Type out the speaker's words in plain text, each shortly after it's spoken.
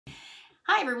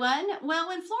Hi, everyone. Well,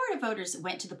 when Florida voters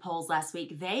went to the polls last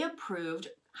week, they approved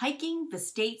hiking the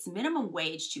state's minimum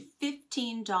wage to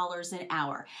 $15 an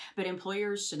hour. But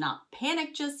employers should not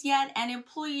panic just yet, and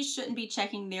employees shouldn't be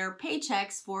checking their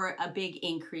paychecks for a big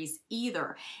increase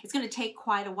either. It's going to take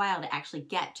quite a while to actually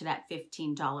get to that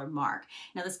 $15 mark.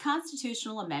 Now, this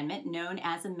constitutional amendment, known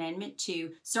as Amendment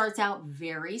 2, starts out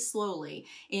very slowly.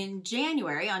 In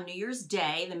January, on New Year's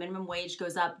Day, the minimum wage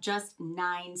goes up just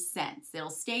 9 cents. It'll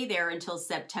stay there until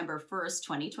September 1st,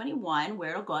 2021,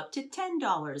 where it'll go up to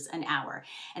 $10 an hour.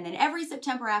 And then every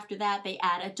September after that, they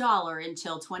add $1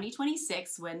 until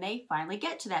 2026 when they finally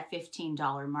get to that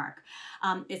 $15 mark.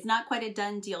 It's not quite a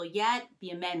done deal yet. The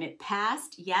amendment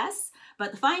passed, yes, but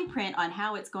the fine print on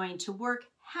how it's going to work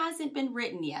hasn't been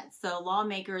written yet. So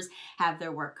lawmakers have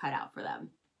their work cut out for them.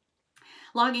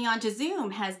 Logging on to Zoom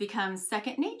has become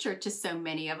second nature to so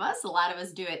many of us. A lot of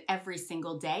us do it every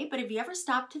single day, but have you ever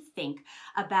stopped to think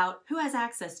about who has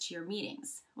access to your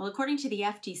meetings? Well, according to the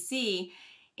FTC,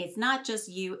 it's not just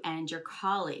you and your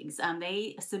colleagues.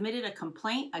 They submitted a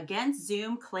complaint against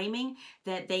Zoom claiming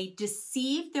that they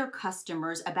deceived their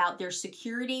customers about their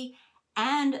security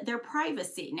and their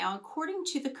privacy. Now, according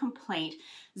to the complaint,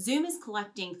 Zoom is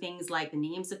collecting things like the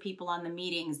names of people on the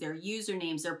meetings, their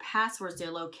usernames, their passwords,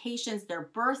 their locations, their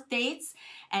birth dates,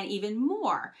 and even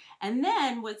more. And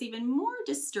then what's even more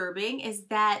disturbing is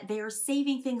that they are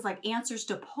saving things like answers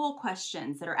to poll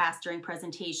questions that are asked during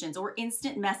presentations, or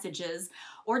instant messages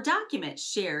or documents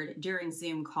shared during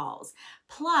Zoom calls.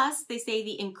 Plus, they say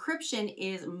the encryption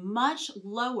is much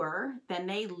lower than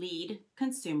they lead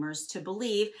consumers to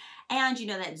believe. And you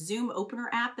know that Zoom opener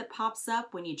app that pops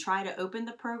up when you try to open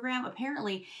the program?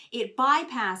 Apparently, it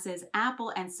bypasses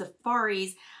Apple and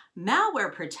Safari's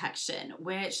malware protection,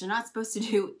 which they're not supposed to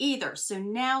do either. So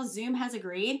now Zoom has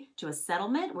agreed to a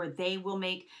settlement where they will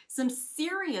make some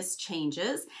serious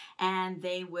changes, and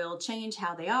they will change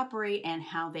how they operate and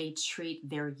how they treat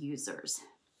their users.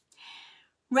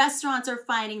 Restaurants are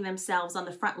finding themselves on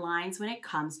the front lines when it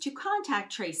comes to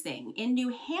contact tracing. In New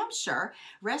Hampshire,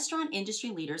 restaurant industry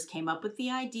leaders came up with the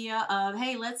idea of,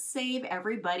 hey, let's save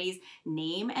everybody's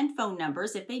name and phone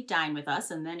numbers if they dine with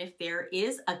us, and then if there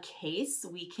is a case,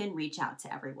 we can reach out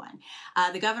to everyone.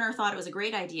 The governor thought it was a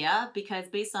great idea because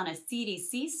based on a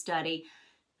CDC study,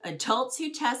 adults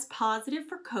who test positive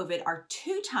for COVID are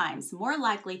 2 times more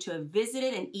likely to have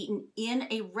visited and eaten in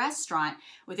a restaurant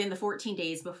within the 14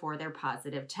 days before their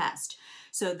positive test.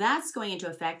 So that's going into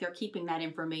effect. They're keeping that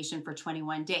information for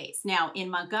 21 days. Now, in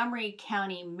Montgomery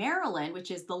County, Maryland,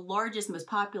 which is the largest, most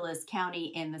populous county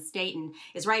in the state and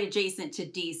is right adjacent to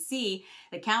DC,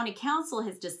 the county council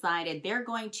has decided they're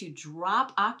going to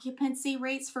drop occupancy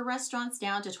rates for restaurants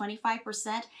down to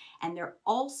 25%, and they're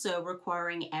also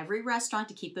requiring every restaurant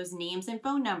to keep those names and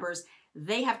phone numbers.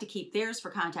 They have to keep theirs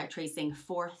for contact tracing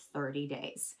for 30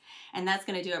 days. And that's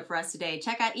going to do it for us today.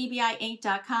 Check out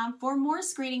EBIinc.com for more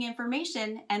screening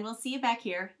information, and we'll see you back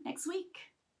here next week.